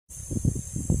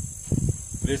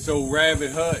this old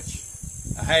rabbit hutch.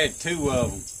 I had two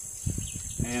of them,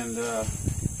 and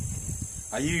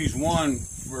I used one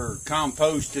for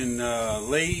composting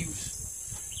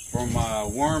leaves from my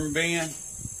worm bin,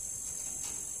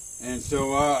 and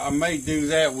so I may do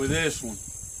that with this one,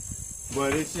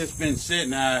 but it's just been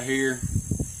sitting out here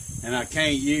and I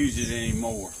can't use it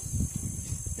anymore.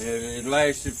 It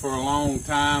lasted for a long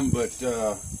time, but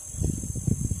the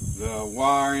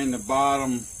wire in the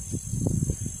bottom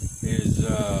is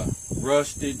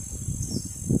rusted.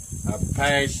 I've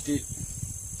patched it,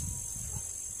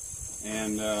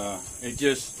 and it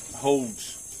just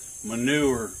holds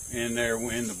manure in there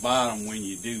in the bottom when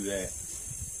you do that.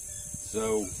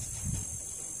 So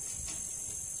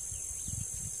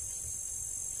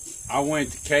I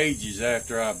went to CAGES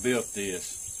after I built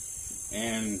this,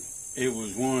 and it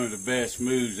was one of the best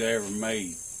moves I ever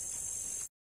made.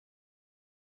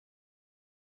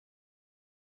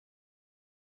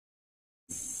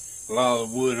 A lot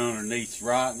of the wood underneath's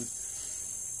rotten,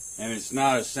 and it's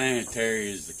not as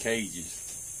sanitary as the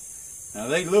CAGES. Now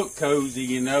they look cozy,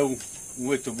 you know,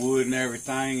 with the wood and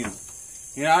everything, and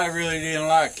you know, I really didn't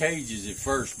like CAGES at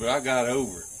first, but I got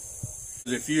over it.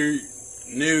 If you're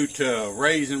new to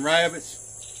raising rabbits,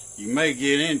 you may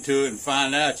get into it and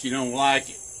find out you don't like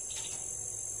it.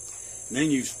 And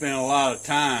then you've spent a lot of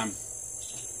time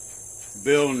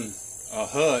building a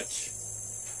hutch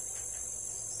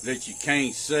that you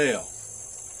can't sell.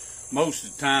 Most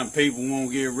of the time people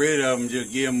won't get rid of them,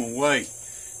 just give them away,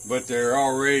 but they're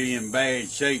already in bad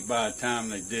shape by the time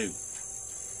they do.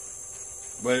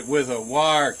 But with a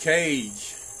wire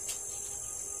cage,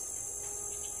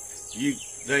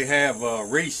 they have a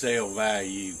resale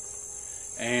value,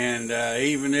 and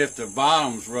even if the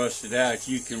bottom's rusted out,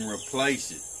 you can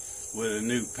replace it with a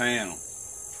new panel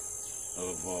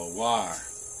of wire.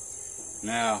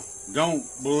 Now, don't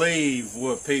believe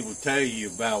what people tell you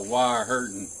about wire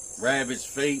hurting rabbits'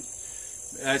 feet.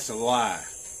 That's a lie.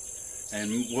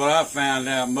 And what I found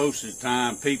out most of the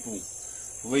time, people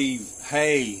leave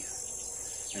hay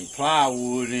and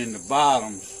plywood in the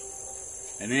bottoms,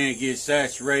 and then it gets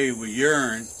saturated with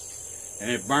urine, and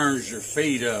it burns their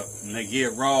feet up, and they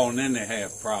get raw, and then they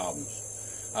have problems.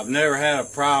 I've never had a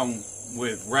problem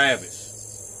with rabbits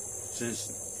since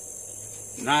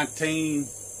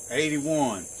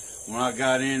 1981. When I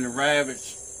got into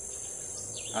rabbits,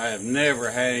 I have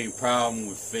never had any problem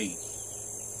with feet.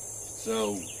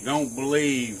 So don't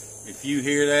believe, if you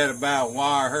hear that about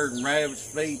wire hurting rabbits'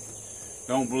 feet,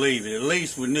 don't believe it, at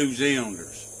least with New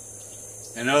Zealanders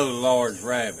and other large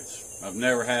rabbits. I've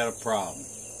never had a problem.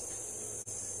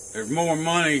 There's more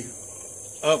money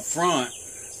up front,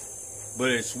 but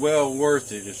it's well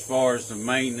worth it as far as the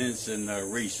maintenance and the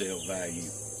resale value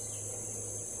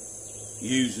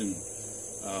using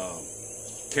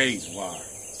cage wire.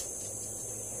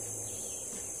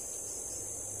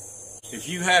 If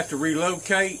you have to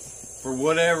relocate for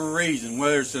whatever reason,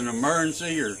 whether it's an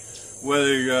emergency or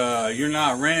whether you're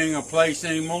not renting a place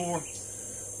anymore,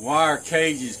 wire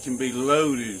cages can be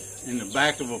loaded in the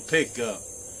back of a pickup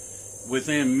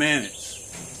within minutes.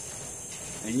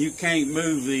 And you can't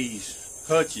move these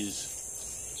hutches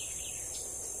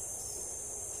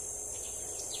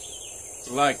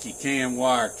like you can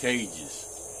wire cages.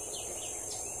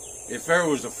 If there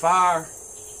was a fire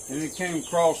and it came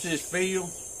across this field,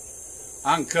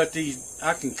 I can cut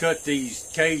these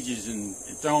cages and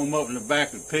throw them up in the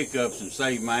back of the pickups and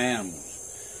save my animals.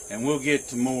 And we'll get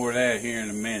to more of that here in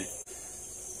a minute.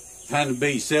 How to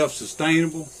be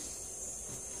self-sustainable.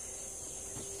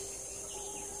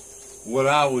 What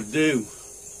I would do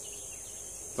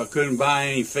if I couldn't buy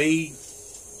any feed,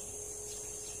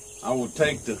 I would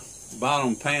take the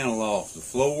bottom panel off the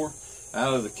floor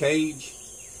out of the cage,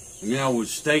 and then I would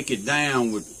stake it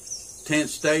down with tent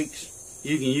stakes.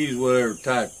 You can use whatever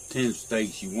type of tent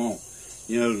stakes you want.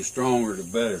 You know, the stronger the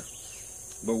better.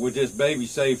 But with this baby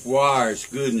safe wire, it's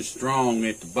good and strong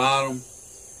at the bottom,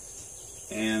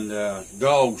 and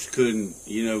dogs couldn't,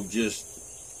 you know, just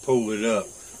pull it up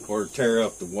or tear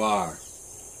up the wire.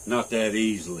 Not that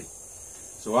easily.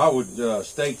 So I would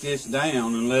stake this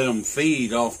down and let them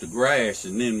feed off the grass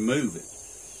and then move it.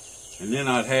 And then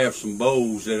I'd have some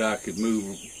bowls that I could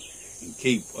move and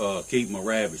keep my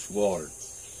rabbits watered.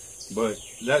 But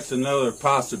that's another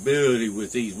possibility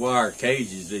with these wire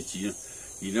cages that you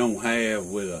don't have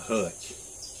with a hutch.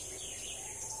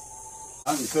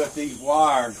 I can cut these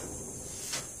wires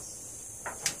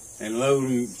and load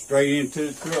them straight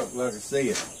into the truck like I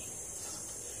said.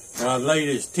 Now I'd lay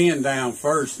this tin down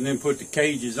first and then put the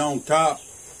cages on top.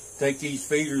 Take these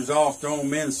feeders off, throw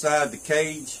them inside the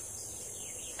cage.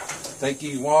 Take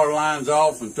these water lines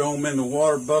off and throw them in the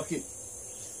water bucket.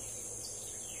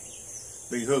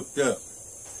 be hooked up.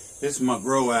 This is my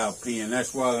grow out pen.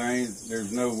 That's why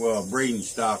there's no breeding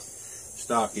stock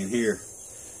in here.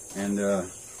 And the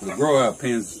grow out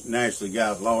pens naturally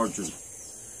got larger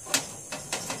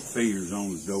feeders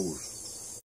on the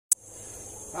doors.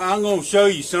 I'm going to show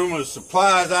you some of the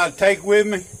supplies I'd take with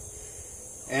me.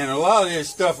 And a lot of this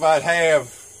stuff I'd have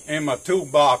in my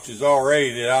toolboxes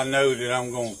already that I know that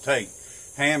I'm going to take.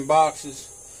 Hand boxes,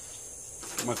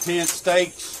 my tent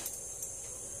stakes,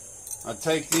 I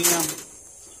take them,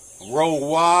 a roll of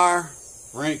wire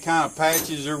for any kind of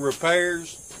patches or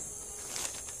repairs,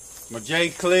 my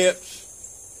J-clips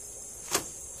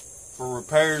for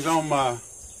repairs on my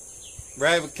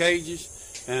rabbit cages,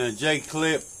 and a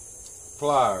J-clip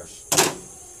pliers.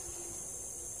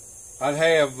 I'd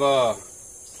have,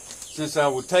 since I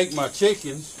would take my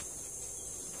chickens,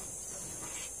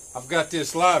 I've got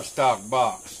this livestock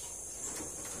box.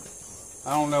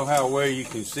 I don't know how well you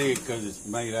can see it because it's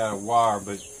made out of wire,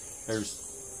 but there's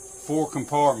 4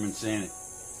 compartments in it.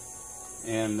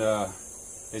 And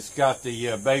it's got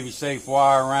the baby safe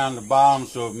wire around the bottom,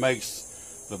 so it makes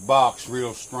the box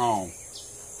real strong.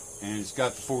 And it's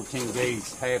got the 14 gauge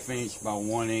 1/2 inch by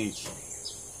 1 inch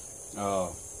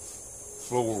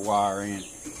floor wire in it.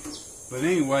 But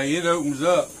anyway, it opens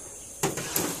up,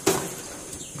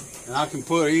 and I can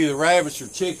put either rabbits or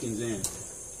chickens in it.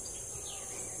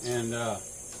 And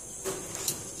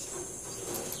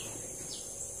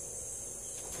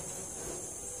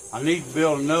I need to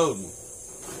build another one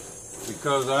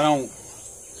because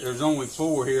there's only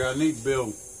 4 here. I need to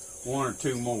build 1 or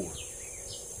 2 more.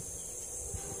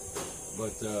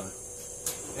 But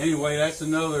anyway, that's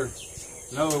another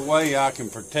way I can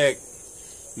protect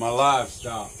my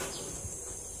livestock.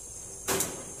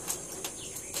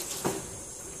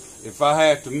 If I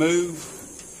have to move,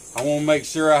 I want to make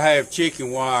sure I have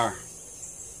chicken wire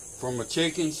for my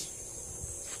chickens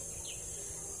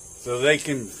so they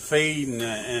can feed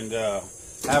and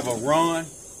have a run.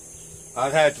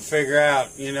 I'd have to figure out,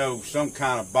 you know, some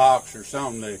kind of box or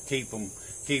something to keep them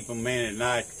in at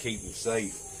night to keep them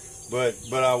safe. But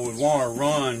I would want to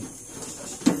run,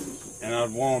 and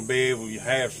I'd want to be able to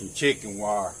have some chicken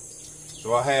wire.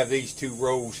 So I have these 2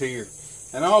 rolls here,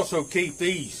 and I also keep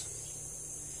these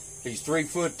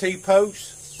 3-foot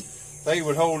T-posts. They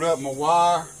would hold up my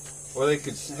wire, or they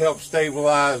could help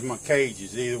stabilize my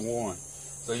cages, either one.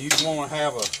 So you want to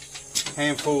have a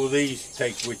handful of these to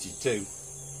take with you too.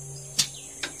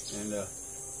 And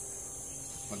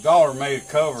my daughter made a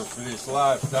cover for this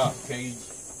livestock cage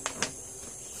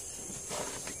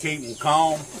to keep them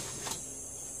calm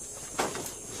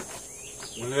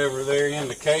whenever they're in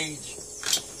the cage.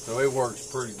 So it works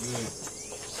pretty good.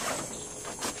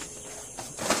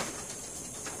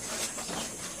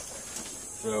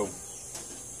 So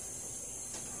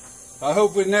I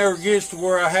hope it never gets to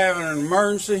where I have an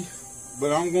emergency,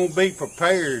 but I'm going to be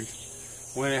prepared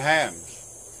when it happens.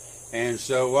 And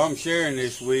so I'm sharing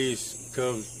this with you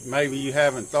because maybe you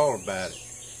haven't thought about it.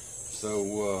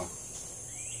 So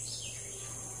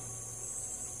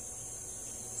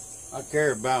I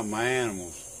care about my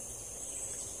animals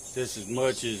just as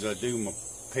much as I do my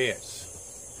pets.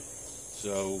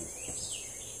 So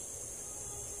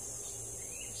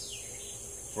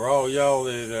for all y'all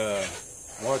that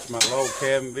watch my log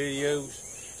cabin videos,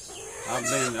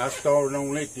 I started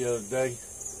on it the other day.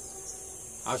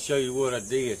 I'll show you what I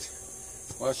did.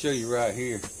 Well, I'll show you right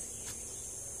here.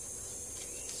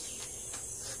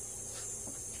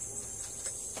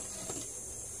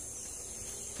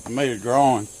 I made a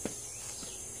drawing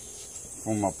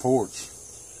on my porch,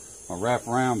 my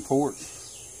wraparound porch,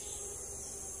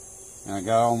 and I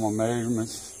got all my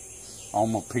measurements, all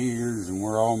my piers, and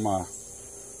where all my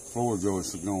floor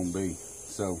joists are going to be.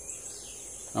 So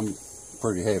I'm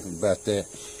pretty happy about that.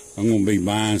 I'm going to be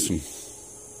buying some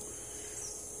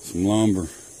lumber,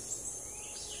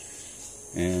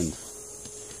 and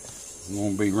I'm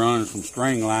going to be running some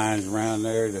string lines around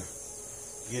there to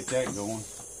get that going.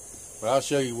 But I'll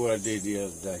show you what I did the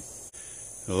other day.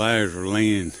 The ladders were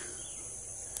laying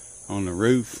on the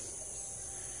roof,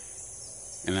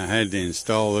 and I had to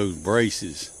install those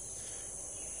braces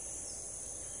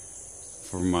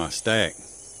for my stack.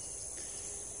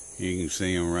 You can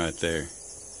see them right there.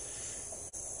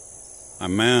 I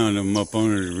mounted them up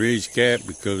under the ridge cap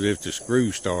because if the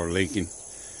screws start leaking,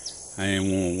 I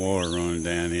didn't want water running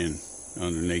down in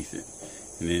underneath it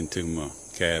and into my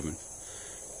cabin.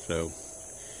 So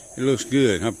it looks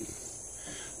good.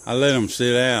 I let them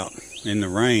sit out in the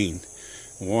rain,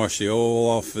 wash the oil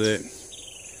off the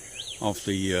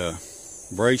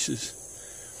braces,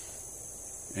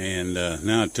 and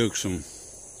now I took some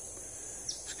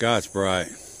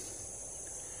Scotch-Brite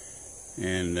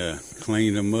and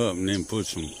cleaned them up, and then put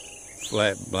some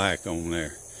flat black on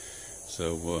there,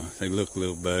 so they look a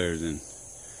little better than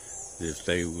if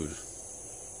they was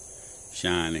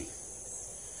shiny.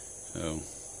 So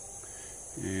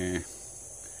yeah,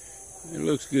 it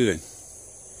looks good.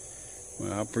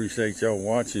 Well, I appreciate y'all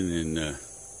watching, and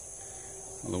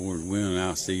Lord willing,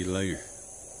 I'll see you later.